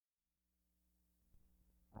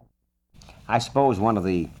I suppose one of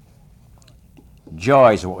the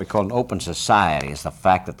joys of what we call an open society is the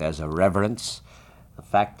fact that there's a reverence, the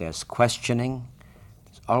fact there's questioning.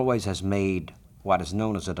 It always has made what is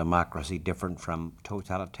known as a democracy different from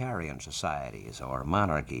totalitarian societies or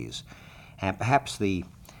monarchies. And perhaps the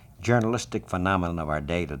journalistic phenomenon of our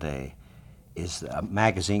day today is a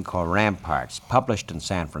magazine called Ramparts, published in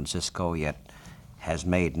San Francisco, yet has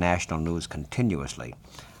made national news continuously.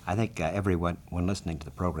 I think everyone listening to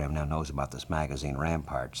the program now knows about this magazine,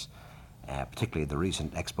 Ramparts, particularly the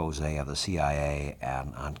recent expose of the CIA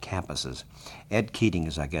on campuses. Ed Keating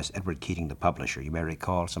is, I guess, Edward Keating, the publisher. You may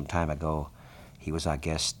recall some time ago he was our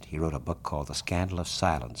guest. He wrote a book called The Scandal of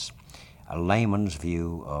Silence, a layman's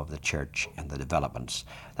view of the church and the developments.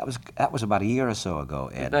 That was about a year or so ago,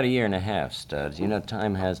 Ed. About a year and a half, Studs. You know,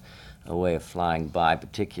 time has a way of flying by,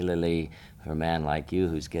 particularly for a man like you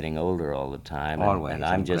who's getting older all the time. Always. And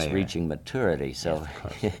I'm just grayer. Reaching maturity, so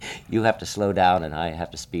you have to slow down and I have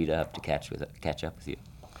to speed up to catch up with you.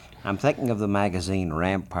 I'm thinking of the magazine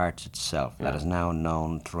Ramparts itself that is now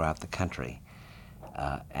known throughout the country.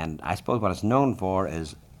 And I suppose what it's known for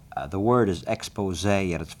is the word is expose,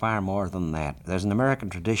 yet it's far more than that. There's an American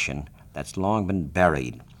tradition that's long been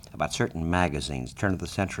buried about certain magazines. Turn of the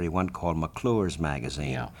century, one called McClure's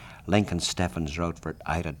Magazine. Yeah. Lincoln Steffens wrote for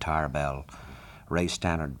Ida Tarbell, Ray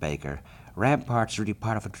Stannard Baker. Ramparts is really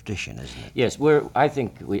part of a tradition, isn't it? Yes, I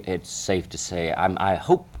think it's safe to say, I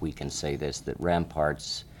hope we can say this, that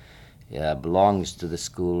Ramparts belongs to the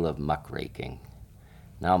school of muckraking.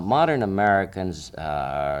 Now, modern Americans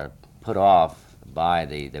are put off by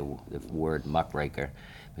the word muckraker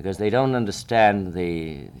because they don't understand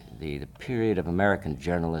the period of American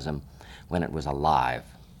journalism when it was alive.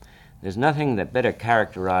 There's nothing that better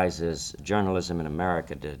characterizes journalism in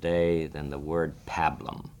America today than the word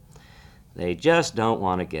pablum. They just don't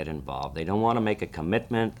want to get involved. They don't want to make a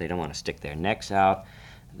commitment. They don't want to stick their necks out.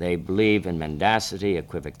 They believe in mendacity,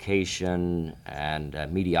 equivocation, and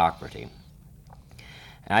mediocrity.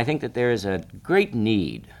 And I think that there is a great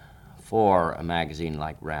need for a magazine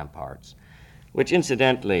like Ramparts, which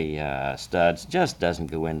incidentally, Studs, just doesn't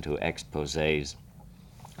go into exposés.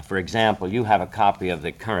 For example, you have a copy of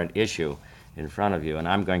the current issue in front of you, and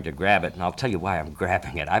I'm going to grab it, and I'll tell you why I'm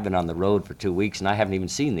grabbing it. I've been on the road for 2 weeks, and I haven't even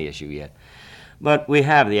seen the issue yet. But we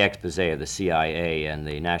have the exposé of the CIA and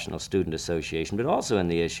the National Student Association, but also in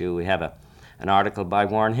the issue we have an article by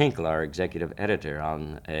Warren Hinkle, our executive editor,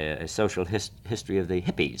 on a social history of the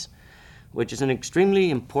hippies, which is an extremely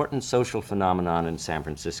important social phenomenon in San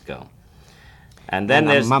Francisco. And then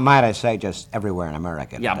there's... Might I say, just everywhere in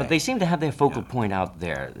America Yeah, today. but they seem to have their focal point out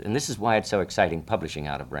there, and this is why it's so exciting publishing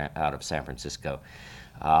out of San Francisco.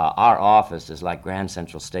 Our office is like Grand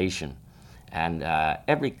Central Station, and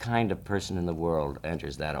every kind of person in the world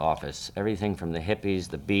enters that office. Everything from the hippies,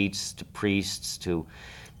 the beats, to priests, to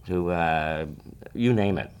you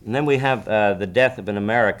name it. And then we have the death of an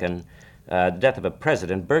American, death of a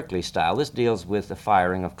president, Berkeley style. This deals with the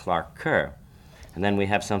firing of Clark Kerr. And then we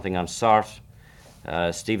have something on Sartre.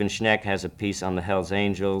 Stephen Schneck has a piece on the Hells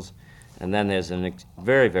Angels, and then there's a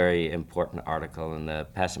very, very important article on the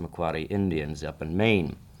Passamaquoddy Indians up in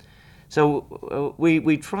Maine. So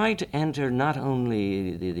we try to enter not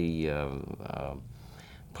only the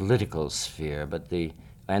political sphere, but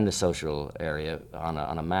and the social area on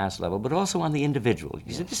a mass level, but also on the individual.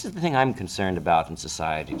 You see, this is the thing I'm concerned about in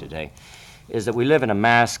society today, is that we live in a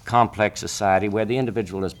mass, complex society where the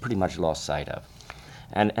individual is pretty much lost sight of.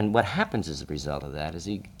 And what happens as a result of that is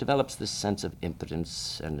he develops this sense of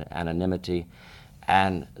impotence and anonymity,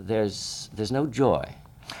 and there's no joy.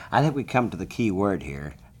 I think we come to the key word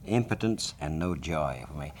here, impotence and no joy.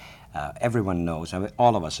 For me, everyone knows,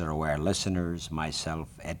 all of us are aware, listeners, myself,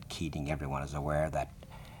 Ed Keating, everyone is aware that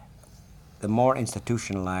the more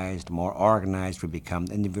institutionalized, more organized we become,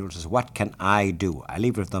 the individual says, what can I do? I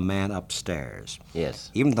leave it with the man upstairs. Yes.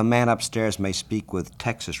 Even the man upstairs may speak with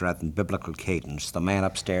Texas rather than biblical cadence. The man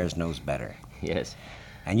upstairs knows better. Yes.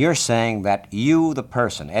 And you're saying that you, the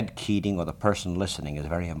person, Ed Keating, or the person listening, is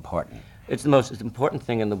very important. It's the most important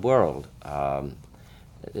thing in the world.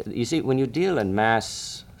 You see, when you deal in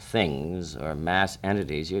mass things or mass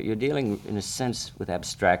entities, you're dealing, in a sense, with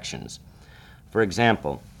abstractions. For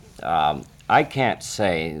example, I can't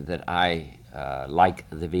say that I like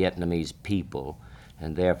the Vietnamese people,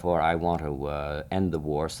 and therefore I want to end the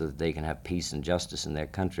war so that they can have peace and justice in their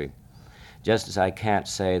country. Just as I can't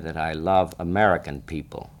say that I love American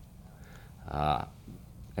people,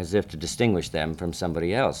 as if to distinguish them from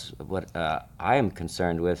somebody else. What I am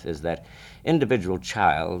concerned with is that individual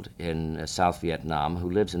child in South Vietnam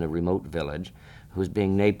who lives in a remote village who's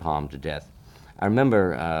being napalmed to death. I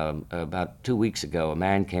remember about 2 weeks ago, a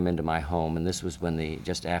man came into my home, and this was when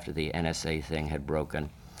just after the NSA thing had broken.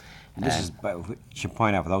 This is, should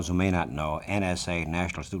point out for those who may not know, NSA,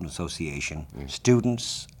 National Student Association.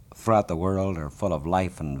 Students throughout the world are full of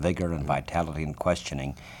life and vigor and vitality and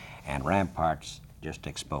questioning, and Ramparts just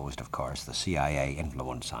exposed, of course, the CIA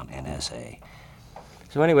influence on NSA.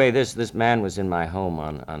 So anyway, this man was in my home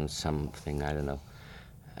on something, I don't know.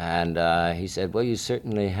 And he said, well, you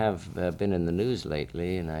certainly have been in the news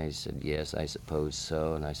lately. And I said, yes, I suppose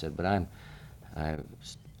so. And I said, but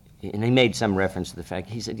and he made some reference to the fact,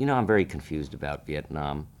 he said, you know, I'm very confused about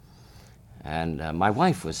Vietnam. And my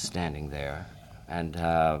wife was standing there, and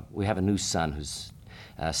we have a new son who's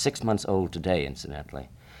 6 months old today, incidentally.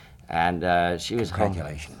 And she was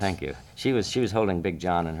Congratulations. Thank you. She was holding Big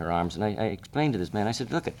John in her arms, and I explained to this man, I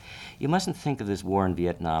said, look, you mustn't think of this war in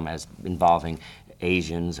Vietnam as involving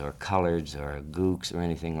Asians or coloreds or gooks or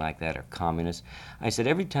anything like that, or communists. I said,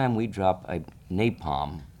 every time we drop a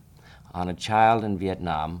napalm on a child in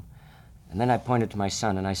Vietnam, and then I pointed to my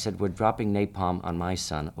son, and I said, we're dropping napalm on my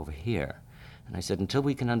son over here. And I said, until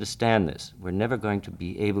we can understand this, we're never going to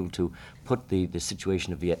be able to put the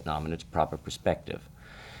situation of Vietnam in its proper perspective.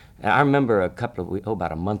 And I remember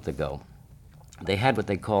about a month ago, they had what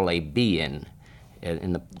they call a be-in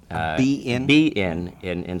in the Be-in? Be-in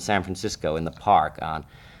in San Francisco in the park on,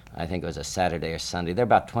 I think it was a Saturday or Sunday. There are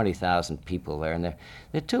about 20,000 people there, and there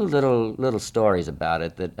are two little stories about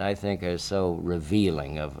it that I think are so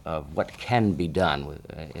revealing of what can be done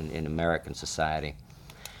in American society.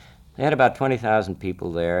 They had about 20,000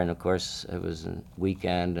 people there, and of course it was a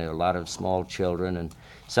weekend, a lot of small children, and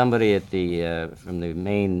somebody from the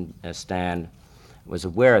main stand was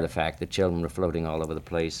aware of the fact that children were floating all over the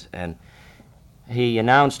place, and he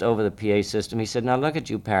announced over the PA system, he said, now look at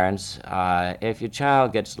you parents, if your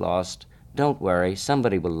child gets lost, don't worry,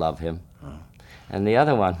 somebody will love him. And the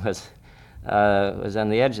other one was on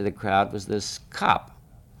the edge of the crowd was this cop.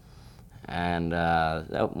 And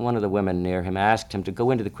one of the women near him asked him to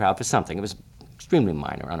go into the crowd for something. It was extremely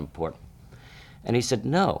minor, unimportant. And he said,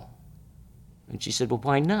 no. And she said, well,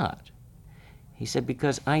 why not? He said,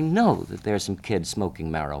 because I know that there are some kids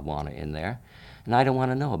smoking marijuana in there, and I don't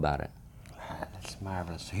want to know about it. That's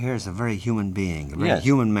marvelous. Here's a very human being, a very Yes.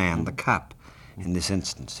 human man, the cop, in this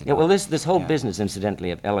instance. You Yeah, know. well, this whole business,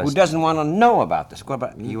 incidentally, of LSD. Who doesn't want to know about this? What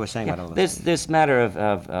about, you were saying about all this. This matter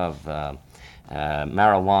of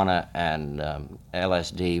marijuana and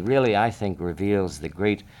LSD really, I think, reveals the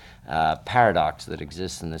great paradox that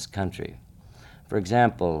exists in this country. For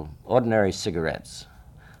example, ordinary cigarettes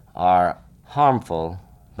are harmful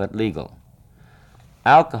but legal.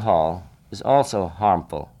 Alcohol is also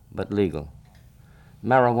harmful but legal.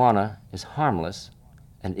 Marijuana is harmless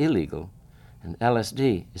and illegal, and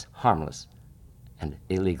LSD is harmless and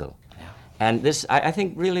illegal. And this, I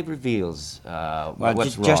think, really reveals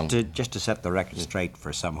what's wrong. Just to set the record straight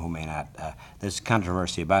for some who may not, there's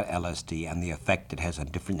controversy about LSD and the effect it has on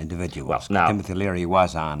different individuals. Well, now- Timothy Leary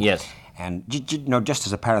was on. Yes. And just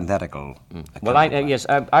as a parenthetical. Well, yes,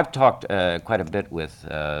 I've talked quite a bit with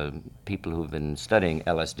people who've been studying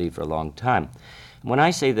LSD for a long time. When I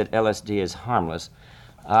say that LSD is harmless,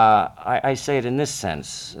 I say it in this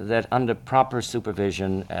sense, that under proper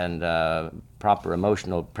supervision and proper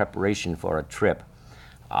emotional preparation for a trip,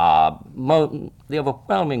 the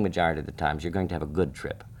overwhelming majority of the times you're going to have a good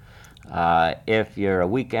trip. If you're a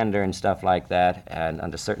weekender and stuff like that, and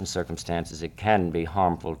under certain circumstances it can be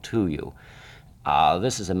harmful to you.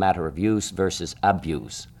 This is a matter of use versus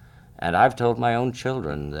abuse. And I've told my own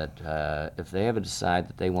children that if they ever decide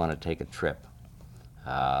that they want to take a trip,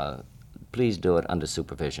 please do it under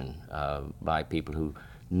supervision by people who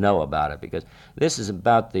know about it, because this is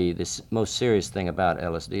about this most serious thing about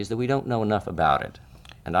LSD is that we don't know enough about it.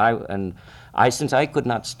 And I since I could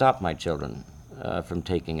not stop my children from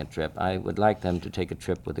taking a trip, I would like them to take a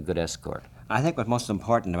trip with a good escort. I think what's most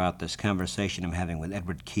important about this conversation I'm having with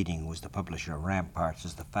Edward Keating, who is the publisher of Ramparts,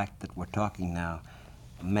 is the fact that we're talking now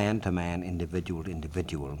man-to-man, individual to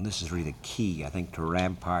individual. And this is really the key, I think, to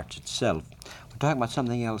Ramparts itself. We're talking about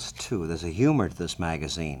something else, too. There's a humor to this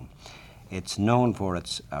magazine. It's known for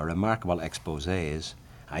its remarkable exposés,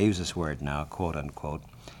 I use this word now, quote unquote,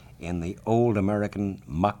 in the old American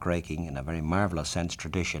muckraking, in a very marvelous sense,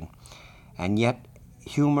 tradition. And yet,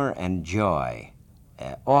 humor and joy,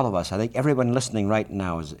 all of us, I think everyone listening right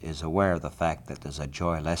now is aware of the fact that there's a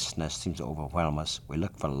joylessness seems to overwhelm us. We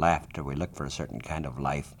look for laughter, we look for a certain kind of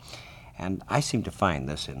life. And I seem to find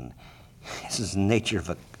this this is the nature of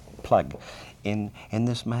a plug, in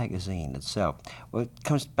this magazine itself. Well, it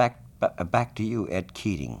comes back to you, Ed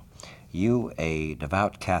Keating. You, a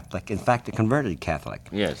devout Catholic, in fact, a converted Catholic.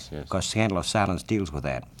 Yes, yes. Because Scandal of Silence deals with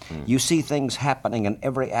that. You see things happening in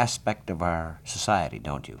every aspect of our society,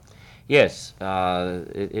 don't you? Yes,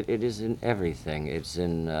 it is in everything. It's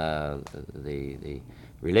in the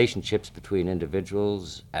relationships between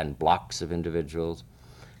individuals and blocks of individuals.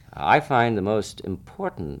 I find the most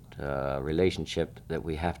important relationship that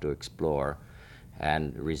we have to explore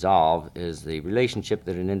and resolve is the relationship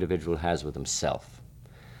that an individual has with himself.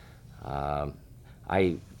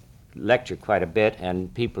 I lecture quite a bit,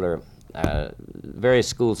 and people are various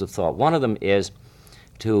schools of thought. One of them is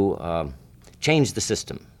to change the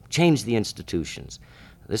system, change the institutions.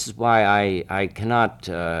 This is why I cannot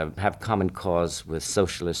have common cause with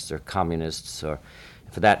socialists or communists, or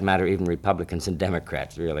for that matter, even Republicans and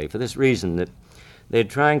Democrats, really, for this reason that they're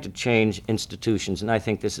trying to change institutions, and I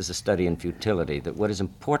think this is a study in futility, that what is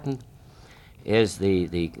important is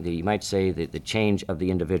you might say, the change of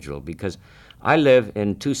the individual, because I live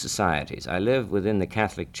in two societies. I live within the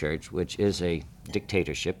Catholic Church, which is a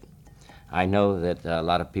dictatorship. I know that a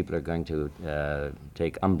lot of people are going to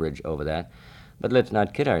take umbrage over that, but let's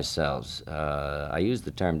not kid ourselves. I use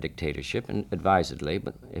the term dictatorship and advisedly,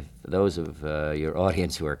 but if those of your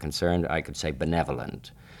audience who are concerned, I could say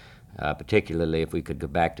benevolent, particularly if we could go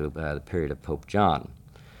back to the period of Pope John.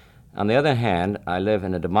 On the other hand, I live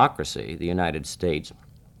in a democracy, the United States,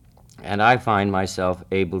 and I find myself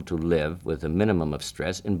able to live with a minimum of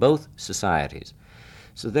stress in both societies.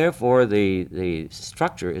 So therefore, the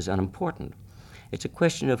structure is unimportant. It's a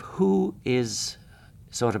question of who is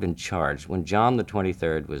sort of in charge. When John the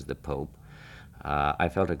 23rd was the Pope, I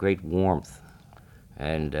felt a great warmth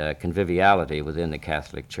and conviviality within the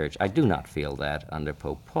Catholic Church. I do not feel that under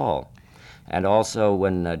Pope Paul. And also,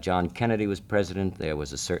 when John Kennedy was president, there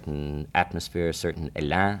was a certain atmosphere, a certain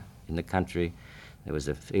élan in the country. There was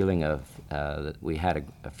a feeling of that we had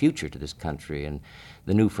a future to this country and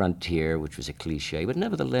the new frontier, which was a cliche. But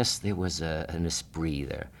nevertheless, there was an esprit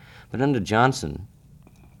there. But under Johnson,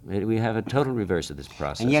 we have a total reverse of this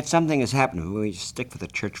process. And yet something has happened. When we stick with the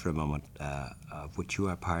church for a moment, of which you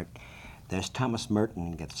are part, there's Thomas Merton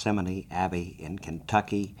in Gethsemane Abbey in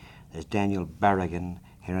Kentucky. There's Daniel Berrigan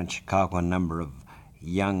here in Chicago, a number of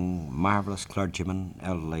young, marvelous clergymen,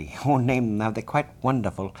 elderly. I won't name them now. They're quite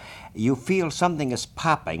wonderful. You feel something is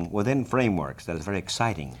popping within frameworks that is very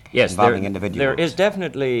exciting, yes, involving individuals. There is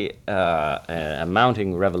definitely a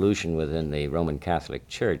mounting revolution within the Roman Catholic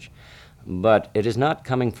Church, but it is not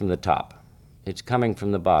coming from the top. It's coming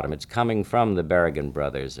from the bottom. It's coming from the Berrigan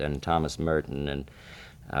brothers and Thomas Merton and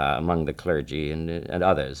among the clergy and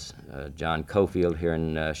others, John Cofield here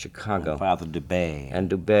in Chicago. And Father Dubé. And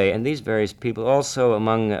Dubé, and these various people, also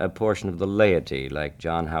among a portion of the laity, like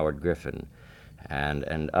John Howard Griffin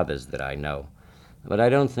and others that I know. But I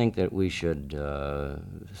don't think that we should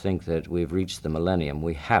think that we've reached the millennium.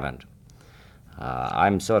 We haven't.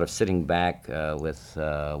 I'm sort of sitting back with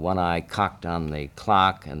one eye cocked on the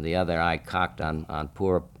clock and the other eye cocked on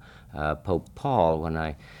poor Pope Paul when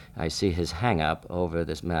I see his hang-up over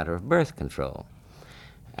this matter of birth control.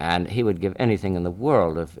 And he would give anything in the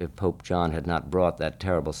world if Pope John had not brought that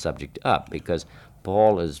terrible subject up, because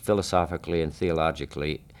Paul is philosophically and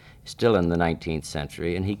theologically still in the 19th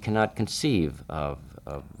century, and he cannot conceive of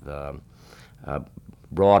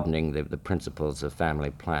broadening the principles of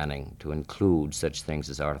family planning to include such things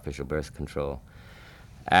as artificial birth control.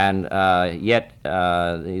 And yet,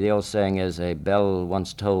 the old saying is, a bell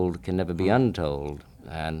once tolled can never be untold.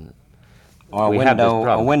 And Or we have this a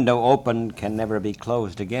problem. window open can never be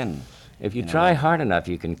closed again. If you try hard enough,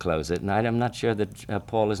 you can close it, and I'm not sure that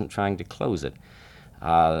Paul isn't trying to close it.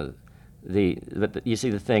 But you see,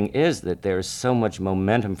 the thing is that there is so much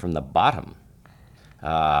momentum from the bottom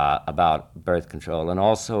about birth control, and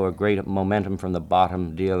also a great momentum from the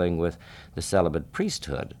bottom dealing with the celibate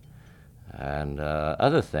priesthood and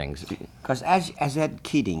other things. Because as Ed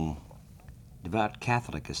Keating, devout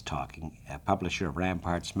Catholic, is talking, a publisher of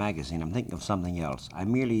Ramparts magazine, I'm thinking of something else. I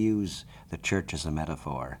merely use the church as a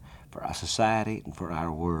metaphor for our society and for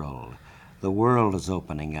our world. The world is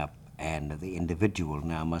opening up, and the individual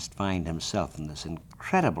now must find himself in this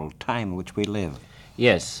incredible time in which we live.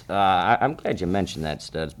 Yes, I'm glad you mentioned that,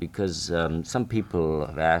 Studs, because some people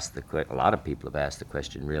have asked a lot of people have asked the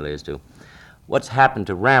question really as to what's happened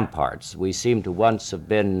to Ramparts. We seem to once have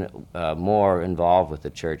been more involved with the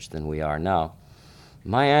church than we are now.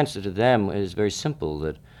 My answer to them is very simple,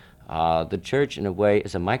 that the church in a way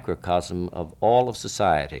is a microcosm of all of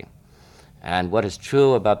society. And what is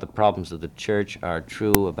true about the problems of the church are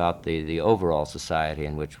true about the overall society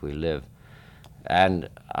in which we live. And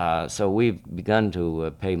so we've begun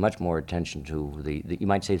to pay much more attention to you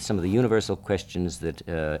might say, some of the universal questions that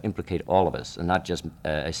implicate all of us, and not just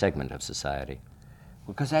a segment of society.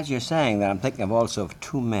 Because as you're saying that, I'm thinking of also of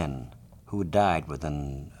two men who died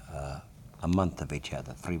within a month of each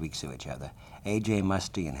other, 3 weeks of each other, A.J.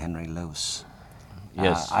 Musty and Henry Luce.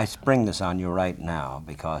 Yes. I spring this on you right now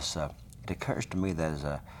because it occurs to me there's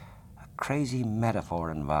a crazy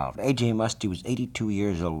metaphor involved. A.J. Musty was 82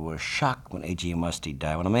 years old. We're shocked when A.J. Musty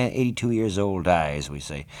died. When a man 82 years old dies, we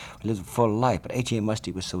say, he lives a full life. But A.J.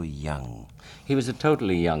 Musty was so young. He was a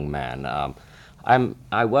totally young man.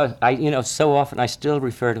 So often I still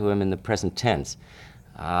refer to him in the present tense.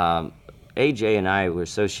 A.J. and I were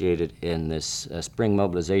associated in this Spring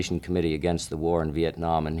Mobilization Committee against the war in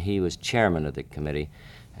Vietnam, and he was chairman of the committee,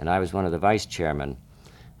 and I was one of the vice chairmen.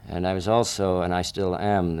 And I was also, and I still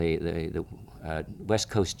am, the West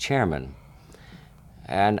Coast chairman.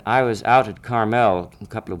 And I was out at Carmel a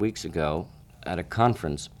couple of weeks ago at a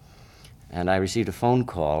conference, and I received a phone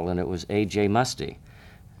call, and it was A.J. Musty.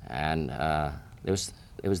 And it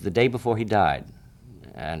was the day before he died.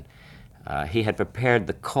 And he had prepared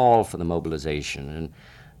the call for the mobilization. And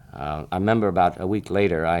I remember about a week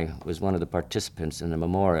later, I was one of the participants in the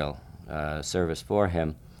memorial service for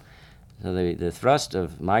him. So the thrust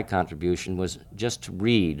of my contribution was just to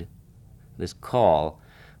read this call,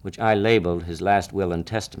 which I labeled his last will and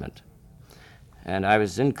testament. And I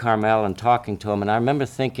was in Carmel and talking to him, and I remember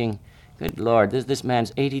thinking, good Lord, this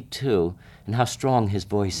man's 82, and how strong his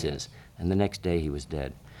voice is. And the next day he was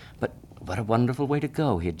dead. But what a wonderful way to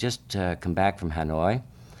go. He had just come back from Hanoi,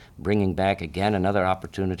 bringing back again another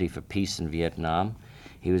opportunity for peace in Vietnam.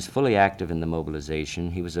 He was fully active in the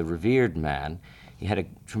mobilization. He was a revered man. He had a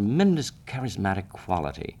tremendous charismatic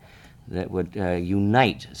quality that would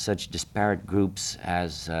unite such disparate groups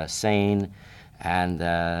as SANE and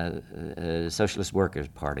the Socialist Workers'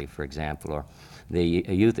 Party, for example, or the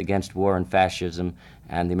Youth Against War and Fascism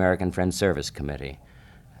and the American Friends Service Committee.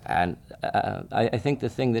 And I think the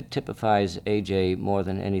thing that typifies A.J. more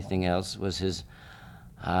than anything else was his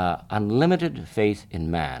unlimited faith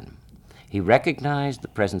in man. He recognized the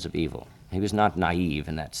presence of evil. He was not naive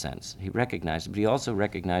in that sense. He recognized it, but he also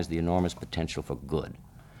recognized the enormous potential for good.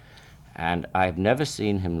 And I've never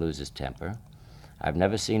seen him lose his temper. I've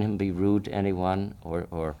never seen him be rude to anyone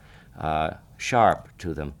or sharp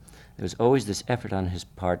to them. There was always this effort on his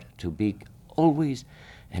part to be always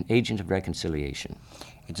an agent of reconciliation.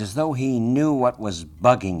 It's as though he knew what was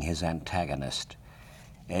bugging his antagonist.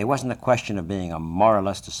 It wasn't a question of being a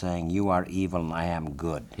moralist or saying, you are evil and I am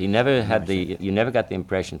good. He never had you never got the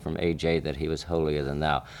impression from A.J. that he was holier than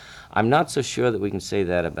thou. I'm not so sure that we can say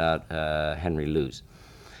that about Henry Luce.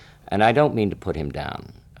 And I don't mean to put him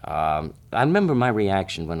down. I remember my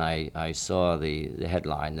reaction when I saw the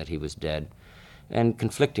headline that he was dead, and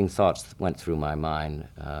conflicting thoughts went through my mind.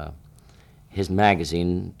 His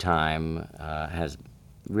magazine, Time, has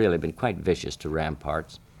really been quite vicious to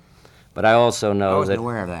Ramparts. But I also know I wasn't that...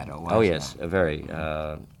 aware of that. Oh, yes, very,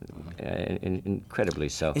 incredibly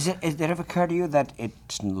so. Did it ever occur to you that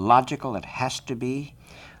it's logical, it has to be,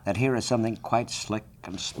 that here is something quite slick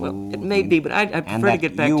and smooth? Well, it may be, but I'd and prefer to that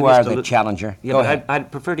get back to you Mr. are the Lu- challenger. Yeah, Go but ahead.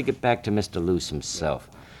 I'd prefer to get back to Mr. Luce himself.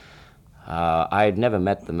 I had never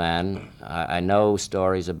met the man. I know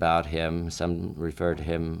stories about him. Some refer to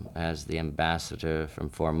him as the ambassador from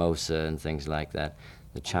Formosa and things like that,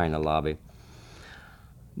 the China lobby.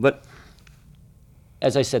 But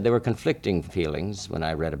as I said, there were conflicting feelings when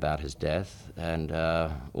I read about his death, and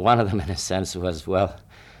one of them, in a sense, was, well,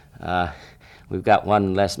 we've got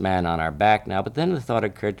one less man on our back now. But then the thought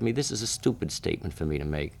occurred to me, this is a stupid statement for me to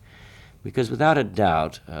make, because without a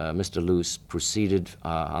doubt, Mr. Luce proceeded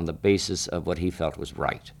on the basis of what he felt was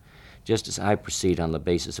right, just as I proceed on the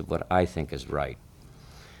basis of what I think is right.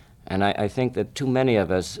 And I think that too many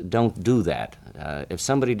of us don't do that. If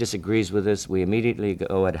somebody disagrees with us, we immediately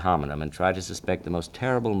go ad hominem and try to suspect the most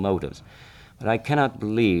terrible motives. But I cannot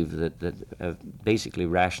believe that basically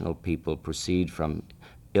rational people proceed from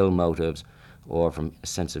ill motives or from a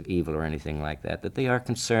sense of evil or anything like that, that they are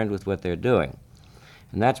concerned with what they're doing.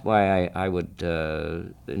 And that's why I would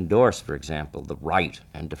endorse, for example, the right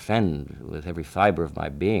and defend with every fiber of my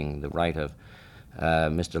being the right of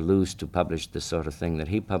Mr. Luce to publish the sort of thing that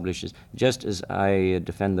he publishes, just as I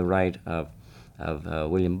defend the right of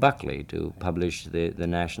William Buckley to publish the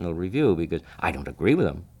National Review, because I don't agree with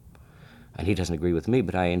him, and he doesn't agree with me,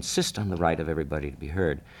 but I insist on the right of everybody to be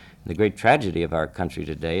heard. And the great tragedy of our country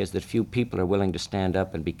today is that few people are willing to stand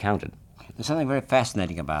up and be counted. There's something very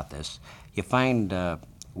fascinating about this. You find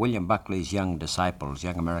William Buckley's young disciples,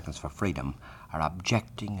 Young Americans for Freedom, are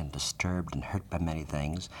objecting and disturbed and hurt by many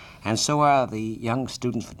things, and so are the young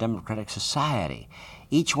students for Democratic Society.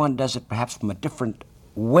 Each one does it perhaps from a different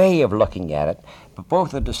way of looking at it, but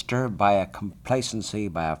both are disturbed by a complacency,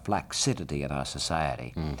 by a flaccidity in our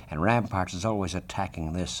society. And Ramparts is always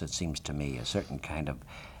attacking this, it seems to me, a certain kind of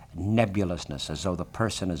nebulousness, as though the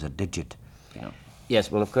person is a digit, you know.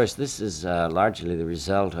 Yes, well, of course, this is largely the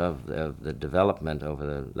result of the development over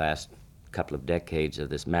the last couple of decades of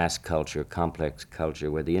this mass culture, complex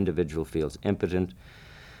culture, where the individual feels impotent,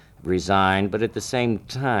 resigned, but at the same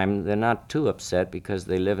time, they're not too upset because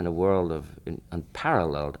they live in a world of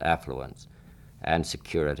unparalleled affluence and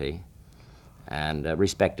security and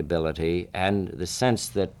respectability, and the sense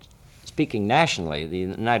that, speaking nationally, the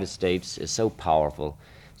United States is so powerful.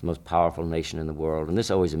 It's the most powerful nation in the world, and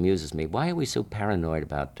this always amuses me. Why are we so paranoid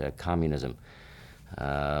about communism?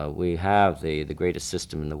 We have the greatest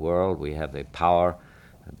system in the world. We have the power,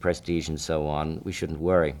 prestige, and so on. We shouldn't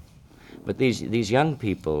worry. But these young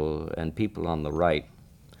people and people on the right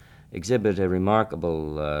exhibit a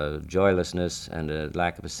remarkable joylessness and a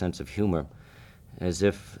lack of a sense of humor, as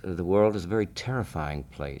if the world is a very terrifying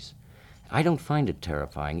place. I don't find it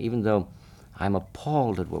terrifying, even though I'm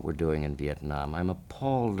appalled at what we're doing in Vietnam. I'm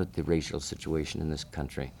appalled at the racial situation in this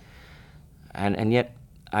country. And yet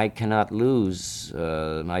I cannot lose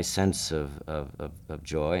my sense of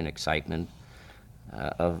joy and excitement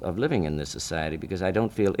of living in this society, because I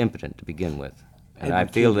don't feel impotent to begin with. And I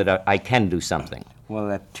feel that I can do something.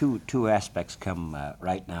 Well, two aspects come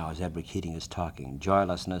right now as Edward Keating is talking: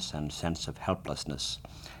 joylessness and sense of helplessness.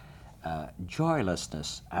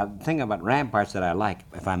 Joylessness, the thing about Ramparts that I like,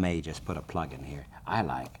 if I may just put a plug in here, I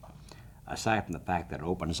like, aside from the fact that it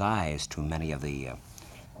opens eyes to many of the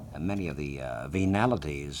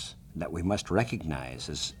venalities that we must recognize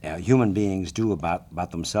as human beings do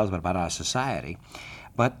about themselves, but about our society.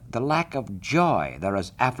 But the lack of joy, there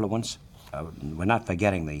is affluence. We're not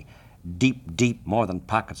forgetting the deep, more than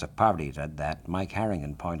pockets of poverty that Mike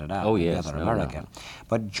Harrigan pointed out. Oh, in yes, The Other no, America. no.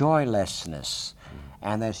 But joylessness,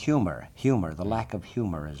 and there's humor. The lack of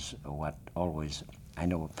humor is what always, I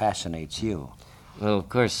know, fascinates you. Well, of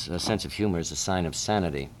course, a sense of humor is a sign of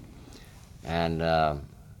sanity. And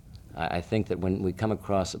I think that when we come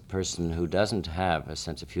across a person who doesn't have a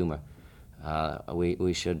sense of humor,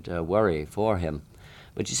 we should worry for him.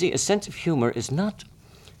 But you see, a sense of humor is not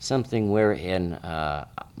something wherein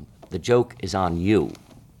the joke is on you.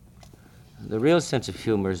 The real sense of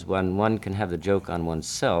humor is when one can have the joke on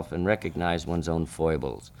oneself and recognize one's own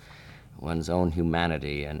foibles, one's own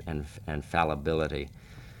humanity and fallibility.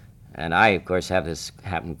 And I, of course, have this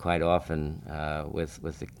happen quite often with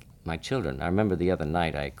my children. I remember the other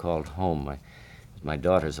night I called home. It was my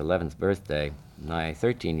daughter's 11th birthday. My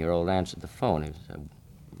 13-year-old answered the phone. He was a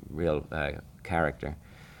real character.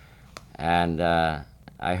 And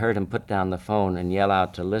I heard him put down the phone and yell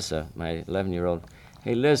out to Lissa, my 11-year-old,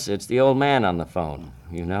 "Hey, Liz, it's the old man on the phone,"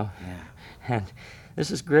 you know? Yeah. And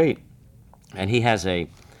this is great. And he has a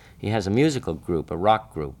musical group, a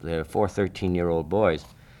rock group. They're 4 13-year-old boys.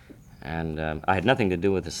 And I had nothing to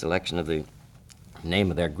do with the selection of the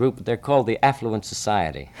name of their group, but they're called the Affluent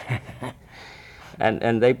Society.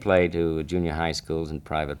 and they play to junior high schools and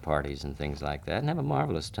private parties and things like that and have a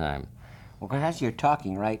marvelous time. Well, as you're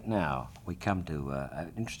talking right now, we come to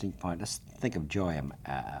an interesting point. Let's think of joy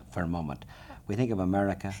for a moment. We think of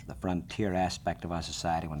America, the frontier aspect of our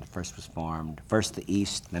society when it first was formed. First the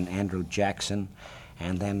East, then Andrew Jackson,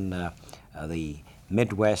 and then the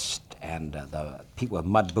Midwest, and the people with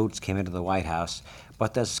mud boots came into the White House.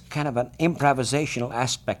 But there's kind of an improvisational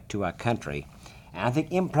aspect to our country. And I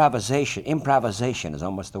think improvisation is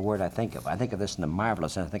almost the word I think of. I think of this in a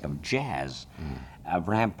marvelous sense. I think of jazz, of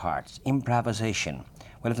Ramparts, improvisation.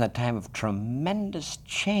 We live in a time of tremendous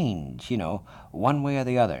change, one way or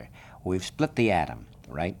the other. We've split the atom,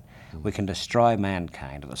 right? We can destroy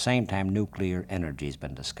mankind. At the same time, nuclear energy has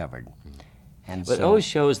been discovered. And But it always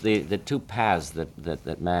shows the two paths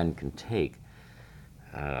that man can take.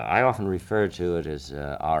 I often refer to it as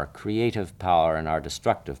our creative power and our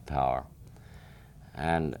destructive power.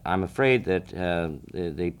 And I'm afraid that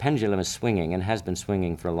the pendulum is swinging, and has been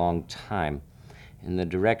swinging for a long time, in the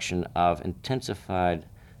direction of intensified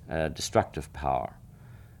destructive power,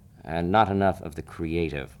 and not enough of the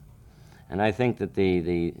creative. And I think that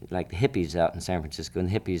like the hippies out in San Francisco and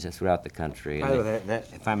the hippies throughout the country. By the way,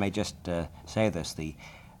 if I may just say this,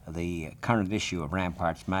 the current issue of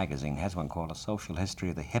Ramparts magazine has one called A Social History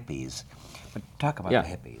of the Hippies. But talk about the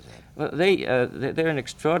hippies. Ed. Well, they're an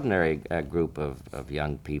extraordinary group of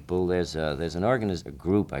young people. There's a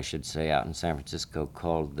group, I should say, out in San Francisco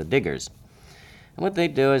called the Diggers. And what they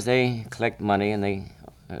do is they collect money and they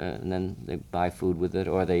and then they buy food with it,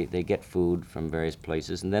 or they get food from various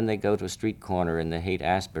places, and then they go to a street corner in the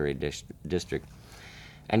Haight-Ashbury district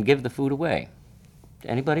and give the food away.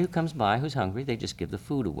 Anybody who comes by who's hungry, they just give the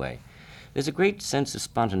food away. There's a great sense of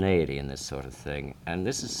spontaneity in this sort of thing, and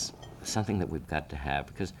this is something that we've got to have,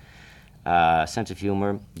 because sense of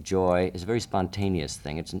humor, joy, is a very spontaneous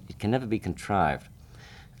thing. It can never be contrived.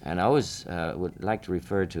 And I always would like to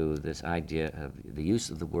refer to this idea of the use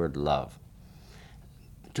of the word love.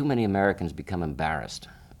 Too many Americans become embarrassed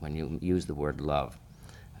when you use the word love.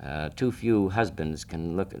 Too few husbands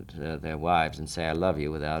can look at their wives and say, "I love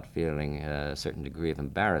you," without feeling a certain degree of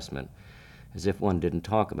embarrassment, as if one didn't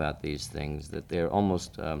talk about these things, that they're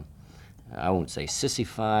almost, I won't say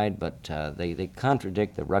sissified, but they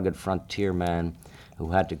contradict the rugged frontier man who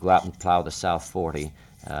had to go out and plow the South 40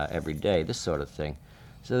 every day, this sort of thing.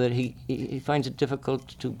 So that he finds it difficult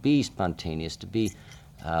to be spontaneous, to be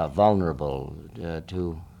vulnerable,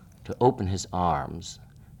 to open his arms,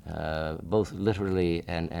 both literally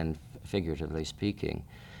and figuratively speaking,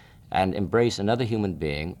 and embrace another human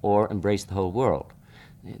being or embrace the whole world.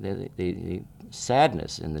 The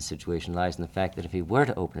sadness in this situation lies in the fact that if he were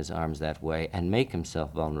to open his arms that way and make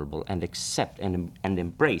himself vulnerable and accept and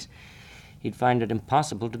embrace, he'd find it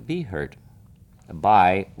impossible to be hurt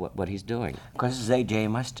by what he's doing. Of course, it's A.J.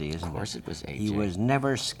 Muste, isn't it? Of course it was A.J. He was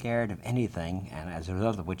never scared of anything, and as a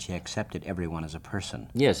result of which he accepted everyone as a person.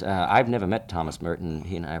 Yes, I've never met Thomas Merton.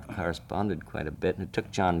 He and I have corresponded quite a bit, and it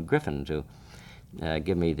took John Griffin to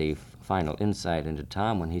give me the final insight into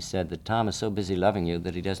Tom when he said that Tom is so busy loving you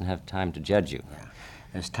that he doesn't have time to judge you. Yeah.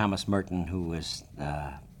 There's Thomas Merton, who was,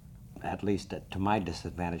 at least to my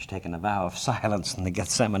disadvantage, taken a vow of silence in the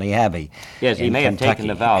Gethsemane Abbey. Yes, he in may Kentucky. have taken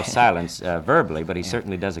the vow of silence verbally, but he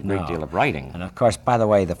certainly does a great deal of writing. And of course, by the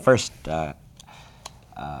way, the first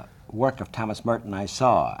work of Thomas Merton I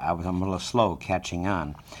saw, I'm a little slow catching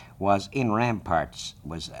on, was in Ramparts,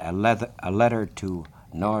 was a letter to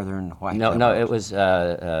Northern white No, liberals. it was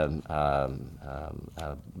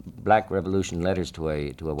Black Revolution Letters to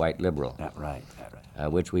a White Liberal. That right.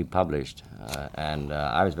 Which we published, and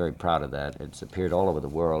I was very proud of that. It's appeared all over the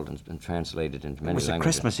world and it's been translated into many It was a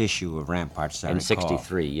languages. Christmas issue of Ramparts, I In recall.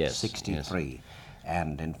 '63, yes. 63.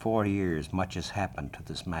 And in 4 years, much has happened to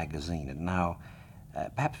this magazine. And now,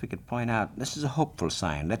 perhaps we could point out, this is a hopeful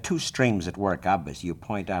sign. There are two streams at work, obviously. You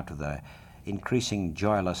point out to the increasing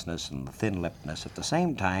joylessness and the thin-lippedness. At the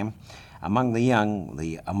same time, among the young,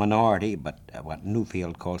 a minority, but what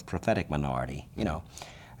Newfield calls prophetic minority, you know,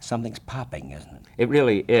 something's popping, isn't it? It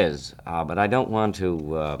really is, but I don't want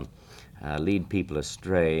to lead people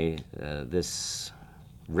astray. This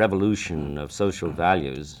revolution of social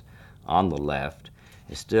values on the left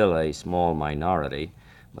is still a small minority,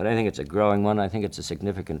 but I think it's a growing one. I think it's a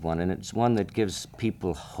significant one, and it's one that gives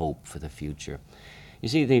people hope for the future. You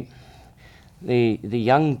see, the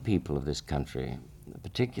young people of this country,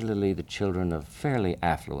 particularly the children of fairly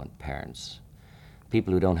affluent parents,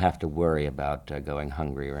 people who don't have to worry about going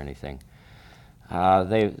hungry or anything,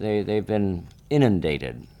 they've been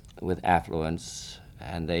inundated with affluence,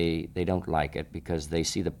 and they don't like it because they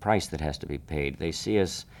see the price that has to be paid. They see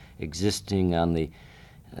us existing on the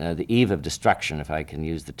eve of destruction, if I can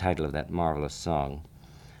use the title of that marvelous song.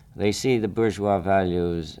 They see the bourgeois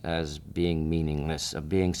values as being meaningless, of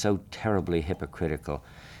being so terribly hypocritical.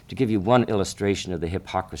 To give you one illustration of the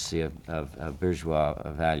hypocrisy of bourgeois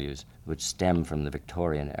values, which stem from the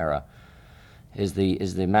Victorian era, is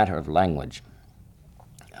the matter of language.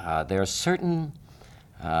 There are certain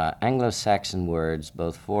Anglo-Saxon words,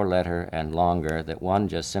 both four-letter and longer, that one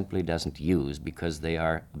just simply doesn't use because they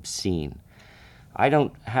are obscene. I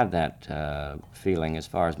don't have that feeling as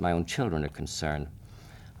far as my own children are concerned.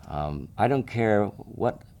 I don't care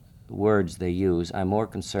what words they use. I'm more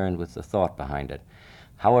concerned with the thought behind it.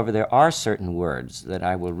 However, there are certain words that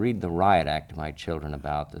I will read the riot act to my children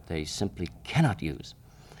about that they simply cannot use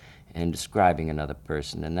in describing another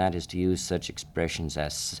person, and that is to use such expressions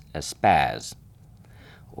as spaz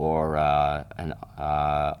or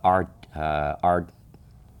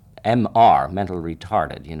MR, mental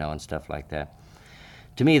retarded, you know, and stuff like that.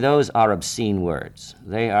 To me, those are obscene words.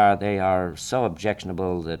 They are so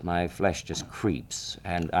objectionable that my flesh just creeps,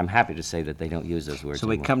 and I'm happy to say that they don't use those words So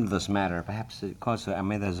we anymore. come to this matter, perhaps because,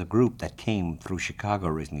 there's a group that came through Chicago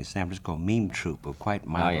recently, San Francisco Meme Troupe, who were quite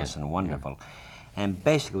marvelous and wonderful, and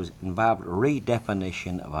basically was involved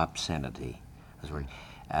redefinition of obscenity.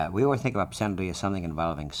 We always think of obscenity as something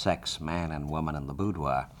involving sex, man and woman in the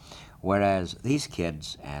boudoir, whereas these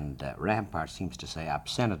kids and Rampart seems to say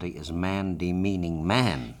obscenity is man demeaning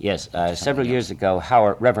man. Yes, several years ago,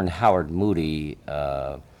 Reverend Howard Moody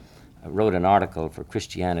wrote an article for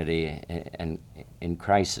Christianity in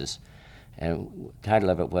Crisis, and the title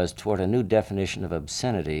of it was "Toward a New Definition of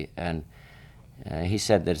Obscenity." And he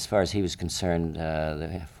said that as far as he was concerned,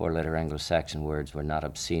 the four-letter Anglo-Saxon words were not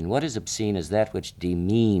obscene. What is obscene is that which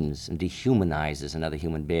demeans and dehumanizes another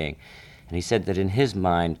human being. And he said that in his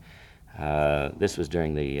mind, this was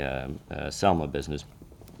during the Selma business,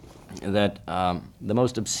 that the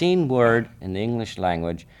most obscene word in the English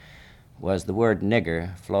language was the word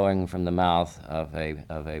nigger flowing from the mouth of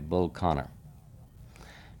a Bull Connor.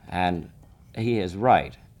 And he is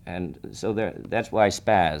right. And so that's why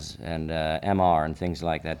spaz and MR and things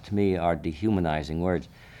like that, to me, are dehumanizing words,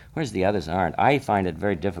 whereas the others aren't. I find it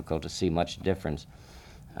very difficult to see much difference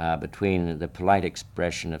between the polite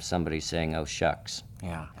expression of somebody saying, "oh, shucks,"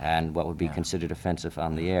 and what would be considered offensive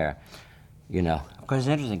on the air, you know. Because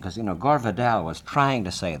it's interesting, because, Gore Vidal was trying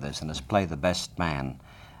to say this in his play The Best Man.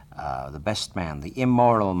 The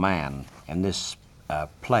immoral man in this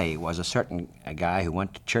play was a guy who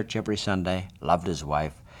went to church every Sunday, loved his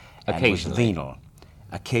wife, and was venal,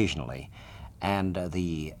 occasionally. And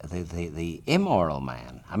the immoral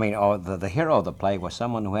man, the hero of the play was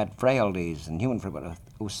someone who had frailties and human frailties,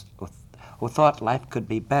 who thought life could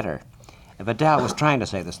be better. Vidal was trying to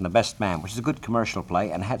say this in The Best Man, which is a good commercial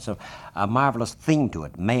play and had a marvelous theme to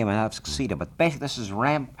it. May or may not have succeeded, but basically this is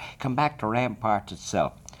come back to Ramparts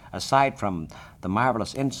itself. Aside from the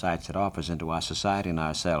marvelous insights it offers into our society and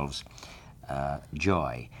ourselves,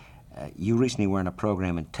 joy. You recently were in a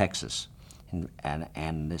program in Texas,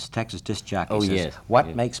 and this Texas disc jockey says,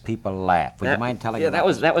 "What makes people laugh?" Would you mind telling me? Yeah,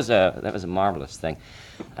 that was a marvelous thing.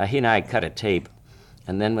 He and I cut a tape,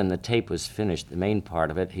 and then when the tape was finished, the main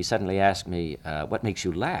part of it, he suddenly asked me, "What makes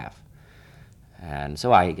you laugh?" And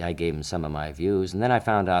so I gave him some of my views, and then I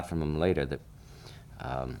found out from him later that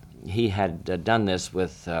he had done this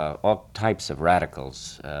with all types of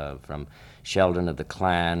radicals, from Sheldon of the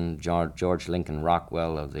Klan, George Lincoln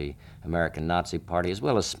Rockwell of the American Nazi Party, as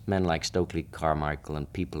well as men like Stokely Carmichael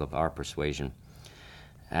and people of our persuasion.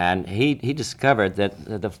 And he discovered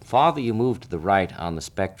that the farther you move to the right on the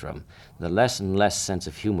spectrum, the less and less sense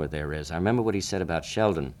of humor there is. I remember what he said about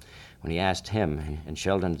Sheldon when he asked him, and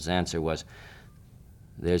Sheldon's answer was,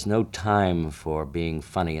 "There's no time for being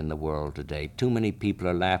funny in the world today. Too many people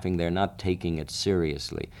are laughing. They're not taking it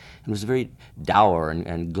seriously." It was a very dour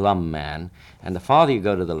and glum man. And the farther you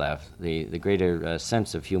go to the left, the greater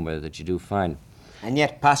sense of humor that you do find. And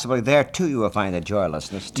yet, possibly there, too, you will find the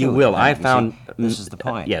joylessness, too. You will. I found... this is the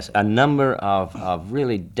point. Yes, a number of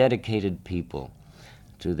really dedicated people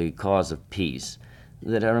to the cause of peace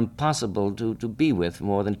that are impossible to be with for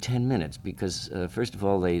more than 10 minutes because, first of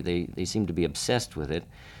all, they seem to be obsessed with it.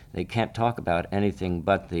 They can't talk about anything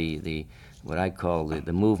but the what I call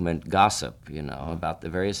the movement gossip, about the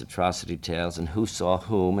various atrocity tales and who saw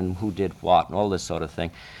whom and who did what and all this sort of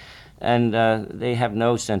thing. And they have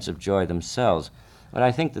no sense of joy themselves. But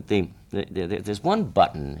I think that there's one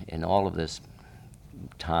button in all of this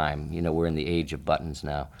time, we're in the age of buttons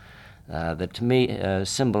now, that to me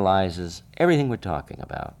symbolizes everything we're talking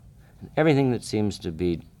about, everything that seems to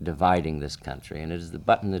be dividing this country, and it is the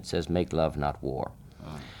button that says "Make love, not war."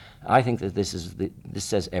 I think that this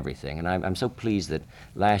says everything, and I'm so pleased that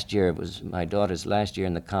last year, it was my daughter's last year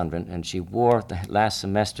in the convent, and she wore, last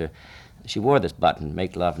semester, she wore this button,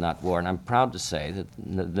 "Make love, not war," and I'm proud to say that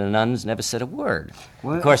the nuns never said a word.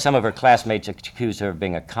 Of course, some of her classmates accused her of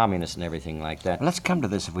being a communist and everything like that. Well, let's come to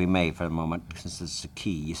this, if we may, for a moment, since this is a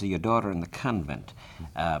key. You see, your daughter in the convent.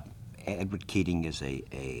 Edward Keating is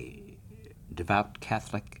a devout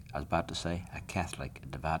Catholic. I was about to say a Catholic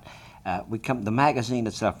devout. The magazine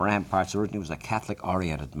itself, Ramparts, originally was a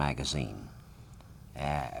Catholic-oriented magazine.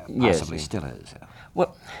 Possibly Yes. still is.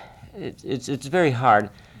 Well, it's very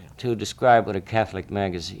hard to describe what a Catholic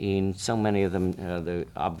magazine, so many of them, the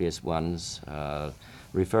obvious ones,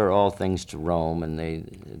 refer all things to Rome, and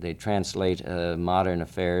they translate modern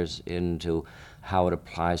affairs into how it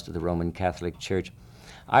applies to the Roman Catholic Church.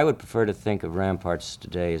 I would prefer to think of Ramparts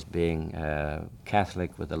today as being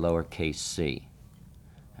Catholic with a lowercase c,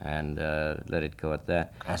 and let it go at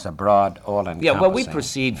that. As a broad, all-encompassing. Yeah, well, we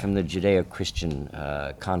proceed from the Judeo-Christian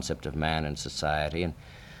concept of man and society, and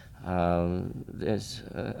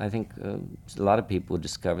I think a lot of people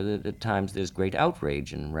discover that at times there's great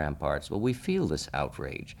outrage in Ramparts. Well, we feel this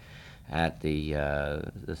outrage at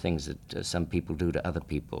the things that some people do to other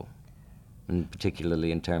people, and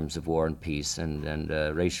particularly in terms of war and peace and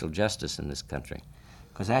racial justice in this country.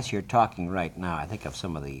 Because as you're talking right now, I think of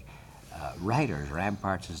some of the writers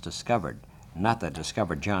Ramparts has discovered. Not that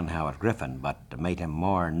discovered John Howard Griffin, but made him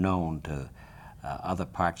more known to other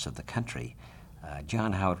parts of the country.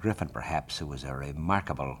 John Howard Griffin, perhaps, who was a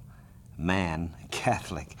remarkable man,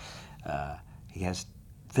 Catholic. He has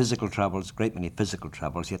physical troubles, great many physical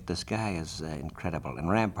troubles, yet this guy is incredible. And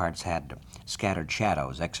Ramparts had Scattered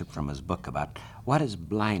Shadows, excerpt from his book about what is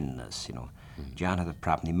blindness, you know. John had a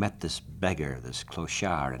problem. He met this beggar, this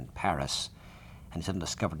clochard in Paris, and he suddenly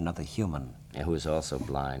discovered another human. Who was also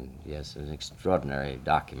blind. Yes, an extraordinary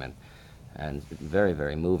document, and very,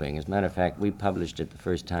 very moving. As a matter of fact, we published it the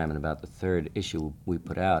first time in about the third issue we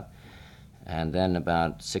put out, and then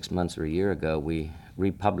about 6 months or a year ago, we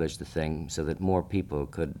republished the thing so that more people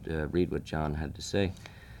could read what John had to say.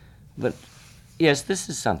 But yes, this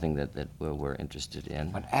is something that we're interested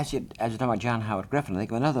in. But as you talk about John Howard Griffin, I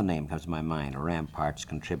think of another name comes to my mind, a Ramparts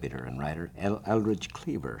contributor and writer, Eldridge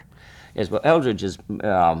Cleaver. Yes, well, Eldridge is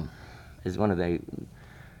one of the...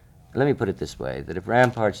 Let me put it this way, that if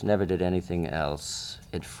Ramparts never did anything else,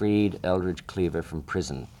 it freed Eldridge Cleaver from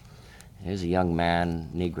prison. He's a young man,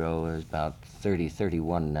 Negro, is about 30,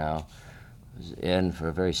 31 now, was in for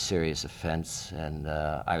a very serious offense, and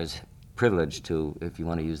I was privileged to, if you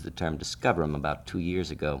want to use the term, discover him about 2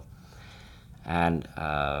 years ago. And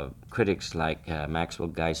critics like Maxwell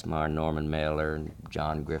Geismar, Norman Mailer, and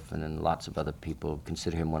John Griffin, and lots of other people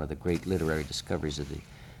consider him one of the great literary discoveries of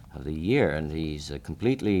the year. And he's a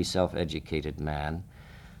completely self-educated man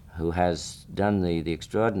who has done the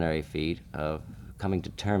extraordinary feat of coming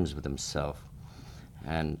to terms with himself.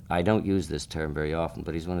 And I don't use this term very often,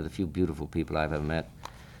 but he's one of the few beautiful people I've ever met.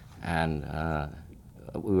 And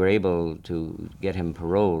we were able to get him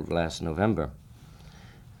paroled last November.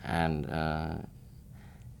 And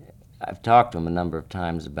I've talked to him a number of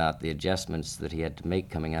times about the adjustments that he had to make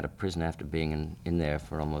coming out of prison after being in there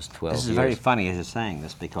for almost 12 years. This is very funny as you're saying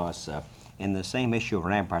this, because in the same issue of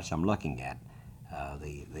Ramparts I'm looking at,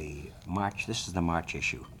 the March, this is the March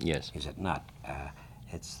issue. Yes. Is it not?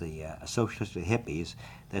 It's the Socialist Hippies.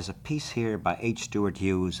 There's a piece here by H. Stuart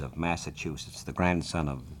Hughes of Massachusetts, the grandson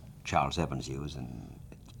of Charles Evans Hughes, and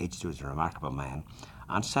H. Stuart is a remarkable man,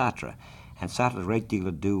 on Sartre. And Sartre has a great deal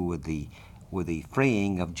to do with the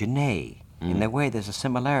freeing of Genet. In a way, there's a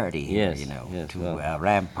similarity here, Yes, you know, yes, to well.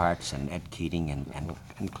 Ramparts and Ed Keating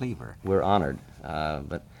and Cleaver. We're honored,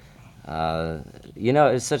 but you know,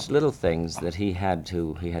 it's such little things that he had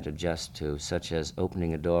to adjust to, such as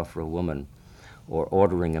opening a door for a woman, or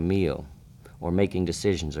ordering a meal, or making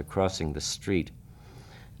decisions, or crossing the street.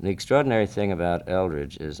 And the extraordinary thing about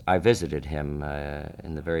Eldridge is I visited him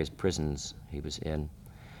in the various prisons he was in,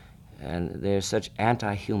 and they're such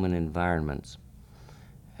anti-human environments,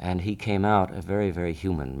 and he came out a very, very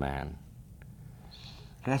human man.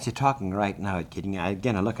 And as you're talking right now, Ed Keating, I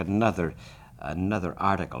look at another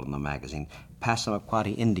article in the magazine,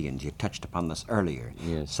 Passamaquoddy Indians. You touched upon this earlier.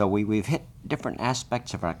 Yes. So we've hit different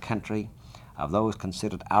aspects of our country, of those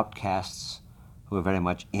considered outcasts, who are very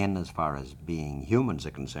much in as far as being humans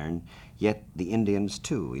are concerned, yet the Indians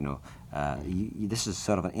too, you know. This is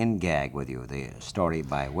sort of an in gag with you, the story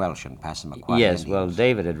by Welsh and Passamaquoddy Yes, Indians. well,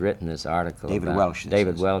 David had written this article David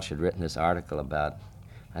Welsh had written this article about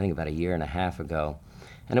a year and a half ago,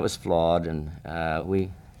 and it was flawed, and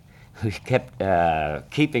we kept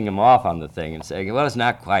keeping him off on the thing and saying, well, it's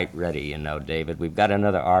not quite ready, you know, David. We've got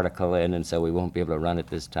another article in, and so we won't be able to run it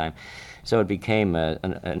this time. So it became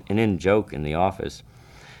an in-joke in the office.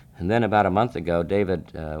 And then about a month ago,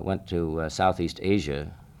 David went to Southeast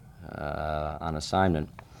Asia on assignment.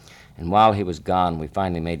 And while he was gone, we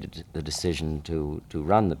finally made the decision to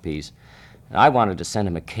run the piece. And I wanted to send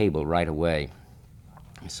him a cable right away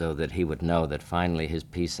so that he would know that finally his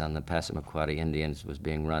piece on the Passamaquoddy Indians was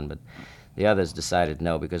being run. But the others decided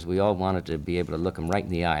no, because we all wanted to be able to look him right in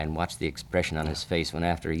the eye and watch the expression on his face when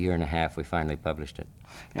after a year and a half we finally published it.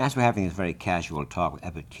 As we're having this very casual talk with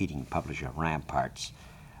Everett Keating, publisher of Ramparts,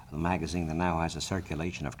 the magazine that now has a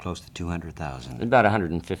circulation of close to 200,000. About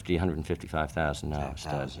 155,000 now.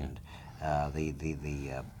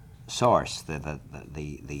 The source,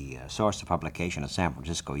 the source of publication is San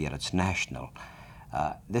Francisco, yet it's national.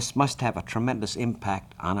 This must have a tremendous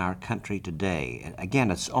impact on our country today.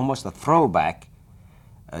 Again, it's almost a throwback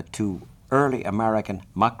to early American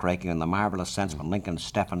muckraking in the marvelous sense when Lincoln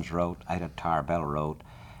Steffens wrote, Ida Tarbell wrote,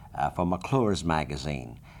 for McClure's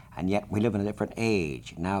magazine. And yet we live in a different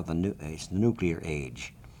age. Now it's the nuclear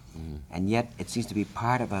age. And yet it seems to be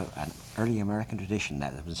part of an early American tradition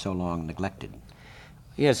that has been so long neglected.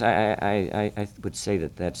 Yes, I would say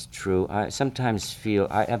that that's true. I sometimes feel,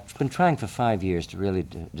 I've been trying for 5 years to really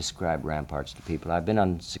describe Ramparts to people. I've been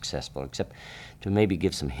unsuccessful, except to maybe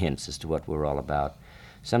give some hints as to what we're all about.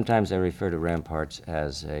 Sometimes I refer to Ramparts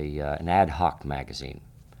as an ad hoc magazine,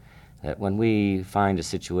 that when we find a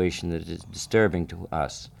situation that is disturbing to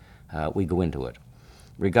us, we go into it,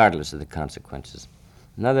 regardless of the consequences.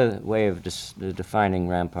 Another way of defining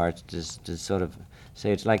ramparts is to sort of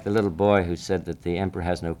say it's like the little boy who said that the emperor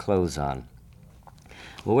has no clothes on.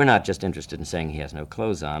 Well, we're not just interested in saying he has no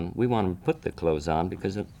clothes on. We want him to put the clothes on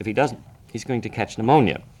because if he doesn't, he's going to catch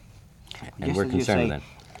pneumonia. And Just we're as you concerned say, with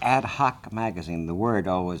that. Ad hoc magazine, the word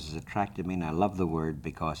always has attracted me, and I love the word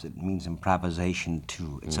because it means improvisation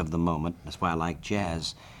too. It's of the moment. That's why I like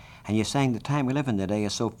jazz. And you're saying the time we live in today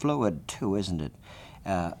is so fluid too, isn't it?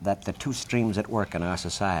 That the two streams at work in our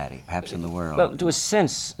society, perhaps in the world. Well, to a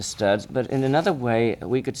sense, Studs, but in another way,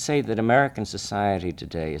 we could say that American society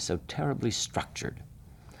today is so terribly structured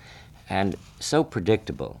and so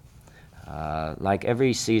predictable. Like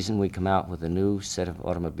every season, we come out with a new set of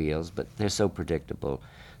automobiles, but they're so predictable.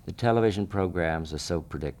 The television programs are so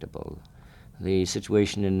predictable. The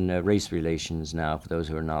situation in race relations now, for those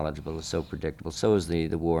who are knowledgeable, is so predictable. So is the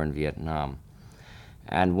war in Vietnam.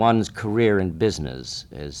 And one's career in business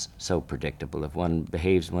is so predictable. If one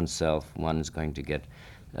behaves oneself, one's going to get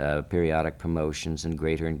periodic promotions and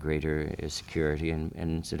greater security, and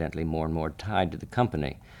incidentally more and more tied to the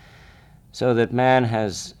company. So that man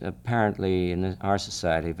has apparently in our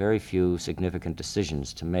society very few significant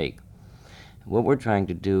decisions to make. What we're trying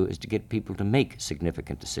to do is to get people to make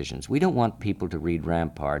significant decisions. We don't want people to read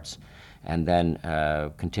Ramparts and then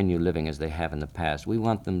continue living as they have in the past. We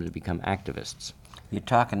want them to become activists. You're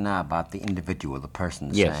talking now about the individual, the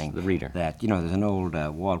person Yes, saying the reader. that, there's an old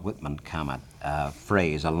Walt Whitman comment,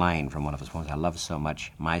 phrase, a line from one of his poems I love so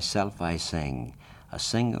much. Myself I sing, a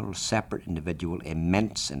single, separate individual,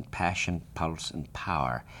 immense in passion, pulse, and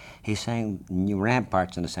power. He's saying, new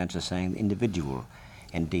Ramparts, in a sense, are saying the individual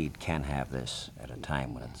indeed can have this at a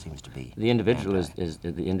time when it seems to be The individual anti. is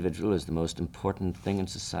the individual is the most important thing in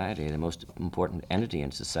society, the most important entity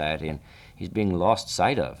in society, and he's being lost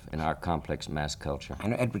sight of in our complex mass culture. I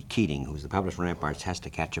know Edward Keating, who's the publisher of Ramparts, has to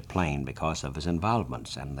catch a plane because of his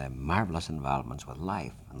involvements and the marvelous involvements with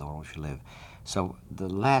life and the world we live. So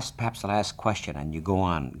perhaps the last question, and you go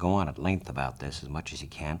on at length about this as much as you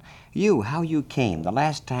can. How you came, the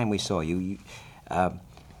last time we saw you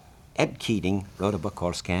Ed Keating wrote a book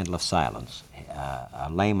called Scandal of Silence, a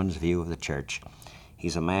layman's view of the church.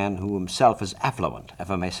 He's a man who himself is affluent, if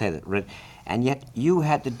I may say that. And yet you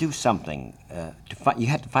had to do something. You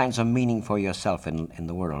had to find some meaning for yourself in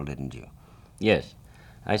the world, didn't you? Yes.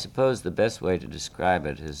 I suppose the best way to describe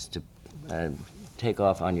it is to take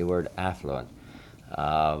off on your word affluent.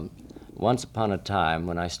 Once upon a time,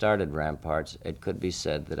 when I started Ramparts, it could be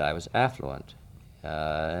said that I was affluent,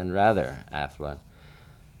 and rather affluent.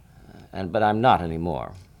 But I'm not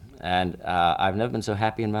anymore. And I've never been so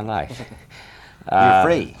happy in my life. You're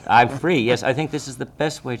free. I'm free, yes. I think this is the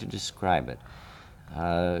best way to describe it.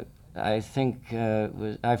 I think,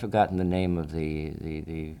 I've forgotten the name of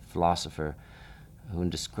the philosopher who, in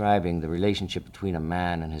describing the relationship between a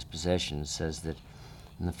man and his possessions, says that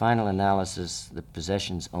in the final analysis, the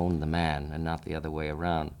possessions own the man and not the other way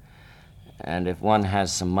around. And if one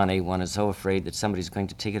has some money, one is so afraid that somebody's going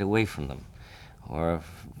to take it away from them. Or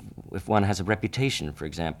if one has a reputation, for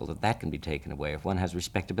example, that can be taken away. If one has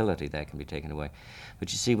respectability, that can be taken away.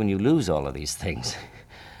 But you see, when you lose all of these things,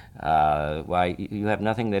 why, you have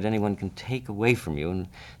nothing that anyone can take away from you, and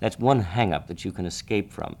that's one hang-up that you can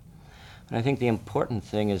escape from. And I think the important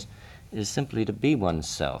thing is simply to be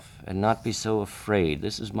oneself and not be so afraid.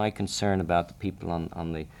 This is my concern about the people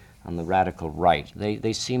on the radical right.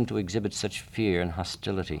 They seem to exhibit such fear and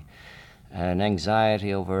hostility and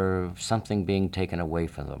anxiety over something being taken away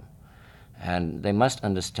from them. And they must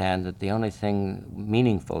understand that the only thing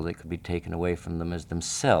meaningful that could be taken away from them is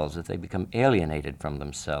themselves, if they become alienated from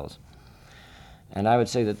themselves. And I would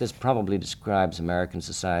say that this probably describes American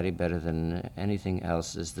society better than anything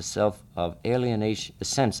else, is the sense of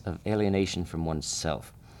alienation from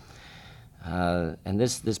oneself. And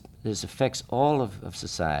this affects all of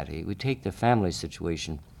society. We take the family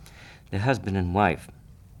situation, the husband and wife.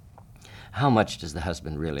 How much does the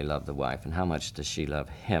husband really love the wife, and how much does she love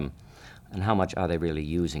him? And how much are they really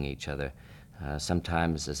using each other?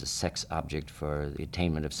 Sometimes as a sex object for the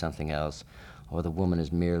attainment of something else, or the woman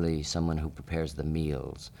is merely someone who prepares the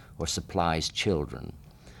meals or supplies children.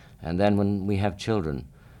 And then when we have children,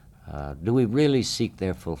 do we really seek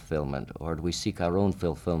their fulfillment, or do we seek our own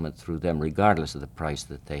fulfillment through them, regardless of the price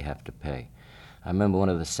that they have to pay? I remember one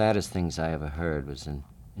of the saddest things I ever heard was in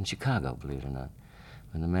Chicago, believe it or not,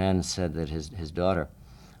 when the man said that his daughter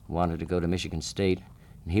wanted to go to Michigan State,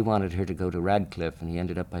 and he wanted her to go to Radcliffe, and he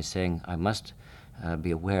ended up by saying, I must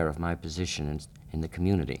be aware of my position in the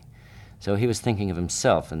community. So he was thinking of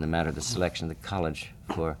himself in the matter of the selection of the college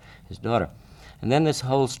for his daughter. And then this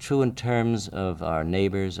holds true in terms of our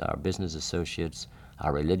neighbors, our business associates,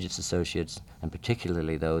 our religious associates, and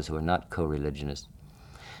particularly those who are not co-religionists.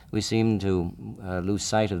 We seem to lose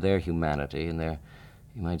sight of their humanity and their,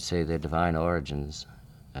 you might say, their divine origins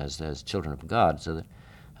as children of God, so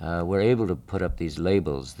that we're able to put up these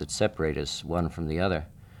labels that separate us one from the other.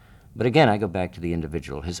 But again, I go back to the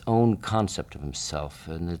individual, his own concept of himself,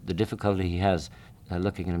 and the difficulty he has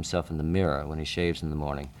looking at himself in the mirror when he shaves in the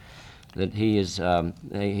morning. That he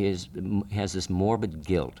has this morbid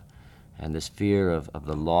guilt and this fear of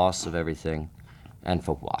the loss of everything, and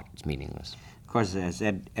for what? It's meaningless. Of course, as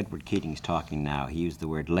Edward Keating's talking now, he used the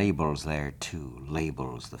word labels there too.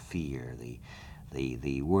 Labels, the fear,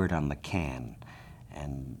 the word on the can.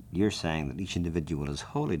 And you're saying that each individual is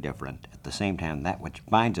wholly different. At the same time, that which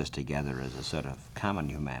binds us together is a sort of common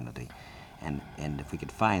humanity. And if we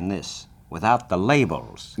could find this without the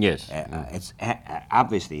labels, Yes. It's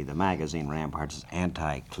obviously the magazine Ramparts is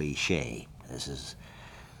anti-cliche. This is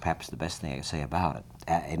perhaps the best thing I can say about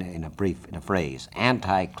it. In a phrase,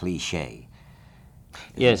 anti-cliche.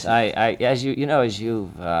 Yes, as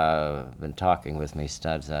you've been talking with me,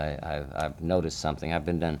 Studs, I've noticed something. I've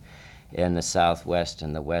been in the Southwest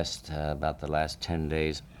and the West about the last 10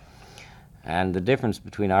 days. And the difference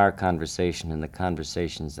between our conversation and the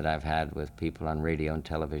conversations that I've had with people on radio and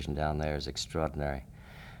television down there is extraordinary.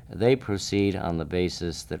 They proceed on the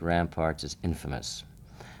basis that Ramparts is infamous,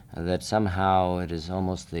 that somehow it is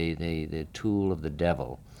almost the tool of the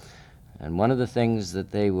devil. And one of the things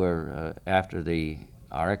that they were, after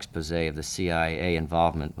our expose of the CIA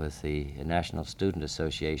involvement with the National Student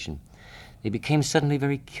Association, they became suddenly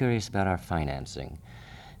very curious about our financing.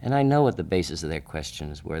 And I know what the basis of their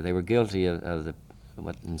questions were. They were guilty of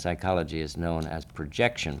what in psychology is known as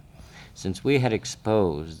projection. Since we had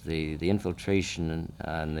exposed the infiltration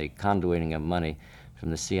and the conduiting of money from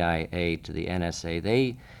the CIA to the NSA,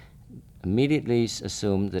 they immediately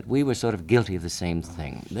assumed that we were sort of guilty of the same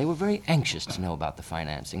thing. They were very anxious to know about the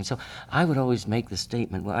financing. So I would always make the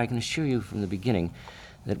statement, well, I can assure you from the beginning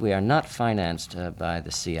that we are not financed by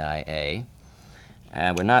the CIA.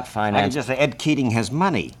 We're not I can financed. just say Ed Keating has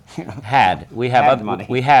money. We have Had money.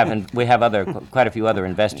 we have quite a few other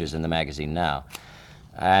investors in the magazine now,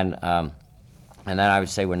 and then I would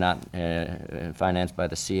say we're not financed by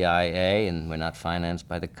the CIA, and we're not financed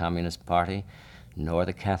by the Communist Party, nor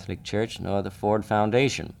the Catholic Church, nor the Ford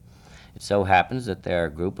Foundation. It so happens that there are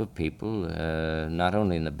a group of people, not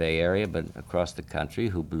only in the Bay Area but across the country,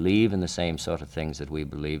 who believe in the same sort of things that we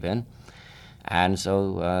believe in. And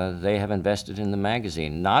so they have invested in the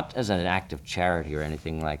magazine, not as an act of charity or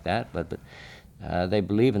anything like that, but they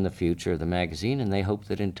believe in the future of the magazine, and they hope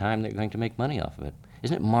that in time they're going to make money off of it.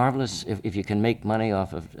 Isn't it marvelous if you can make money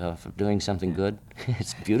off of doing something good?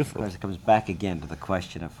 It's beautiful. Of course, it comes back again to the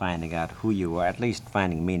question of finding out who you are, at least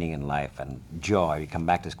finding meaning in life and joy. You come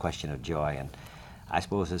back to this question of joy, and I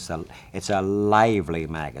suppose it's a lively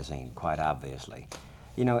magazine, quite obviously.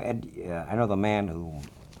 You know, Ed, I know the man whom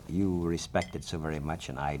you respected so very much,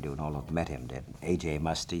 and I do, and all who have met him did, A.J.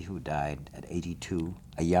 Muste, who died at 82,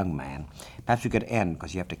 a young man. Perhaps we could end,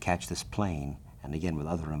 because you have to catch this plane, and again with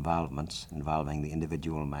other involvements involving the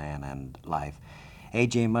individual man and life.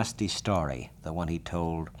 A.J. Muste's story, the one he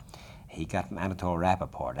told, he got from Anatole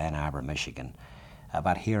Rappaport, Ann Arbor, Michigan,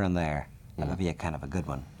 about here and there. That would be a kind of a good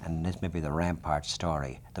one. And this may be the Rampart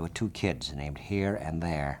story. There were two kids named Here and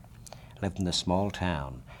There, lived in a small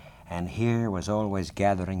town. And Here was always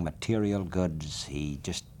gathering material goods. He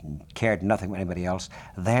just cared nothing about anybody else.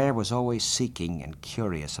 There was always seeking and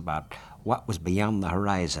curious about what was beyond the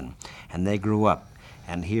horizon. And they grew up.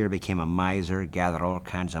 And Here became a miser, gathered all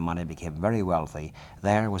kinds of money, became very wealthy.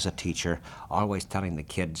 There was a teacher, always telling the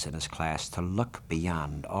kids in his class to look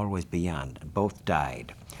beyond, always beyond. Both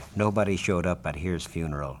died. Nobody showed up at Here's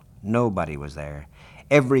funeral. Nobody was there.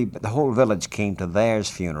 The whole village came to theirs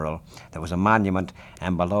funeral. There was a monument,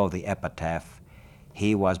 and below the epitaph,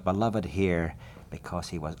 he was beloved here because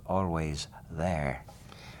he was always there.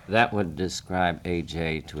 That would describe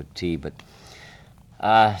A.J. to a T, but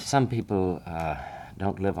some people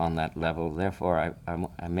don't live on that level. Therefore,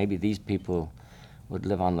 maybe these people would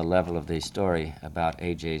live on the level of the story about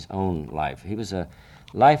A.J.'s own life. He was a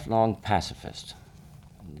lifelong pacifist,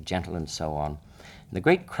 gentle and so on. The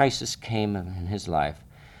great crisis came in his life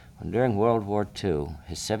when during World War II,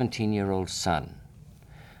 his 17-year-old son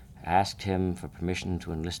asked him for permission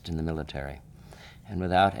to enlist in the military. And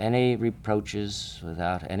without any reproaches,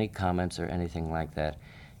 without any comments or anything like that,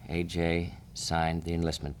 A.J. signed the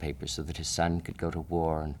enlistment papers so that his son could go to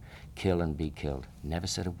war and kill and be killed. Never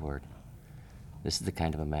said a word. This is the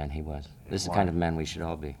kind of a man he was. This is the kind of man we should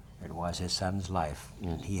all be. It was his son's life,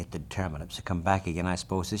 and he had determined it to come back again. I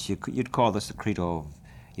suppose you'd call this the credo of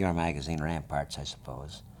your magazine, Ramparts, I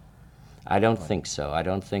suppose. I don't think so. I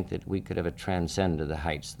don't think that we could ever transcend to the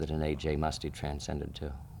heights that an A.J. Musty transcended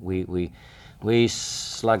to. We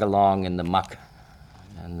slug along in the muck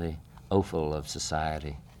and the offal of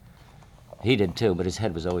society. He did too, but his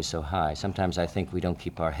head was always so high. Sometimes I think we don't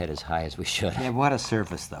keep our head as high as we should. Yeah, what a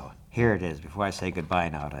service, though. Here it is, before I say goodbye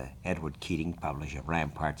now to Edward Keating, publisher of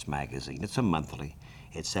Ramparts magazine. It's a monthly.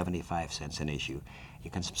 It's 75 cents an issue. You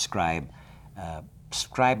can subscribe.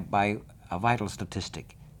 Subscribe by a vital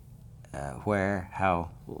statistic. Where, how?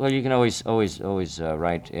 Well, you can always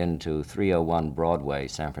write into 301 Broadway,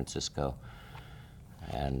 San Francisco,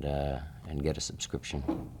 and get a subscription.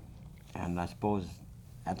 And I suppose,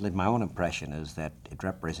 at least my own impression is that it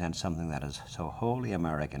represents something that is so wholly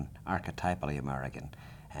American, archetypally American,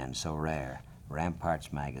 and so rare.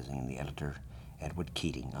 Ramparts magazine, the editor, Edward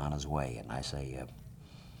Keating, on his way. And I say,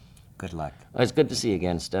 good luck. Well, it's good to see you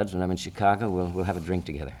again, Studs. When I'm in Chicago, we'll have a drink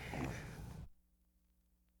together.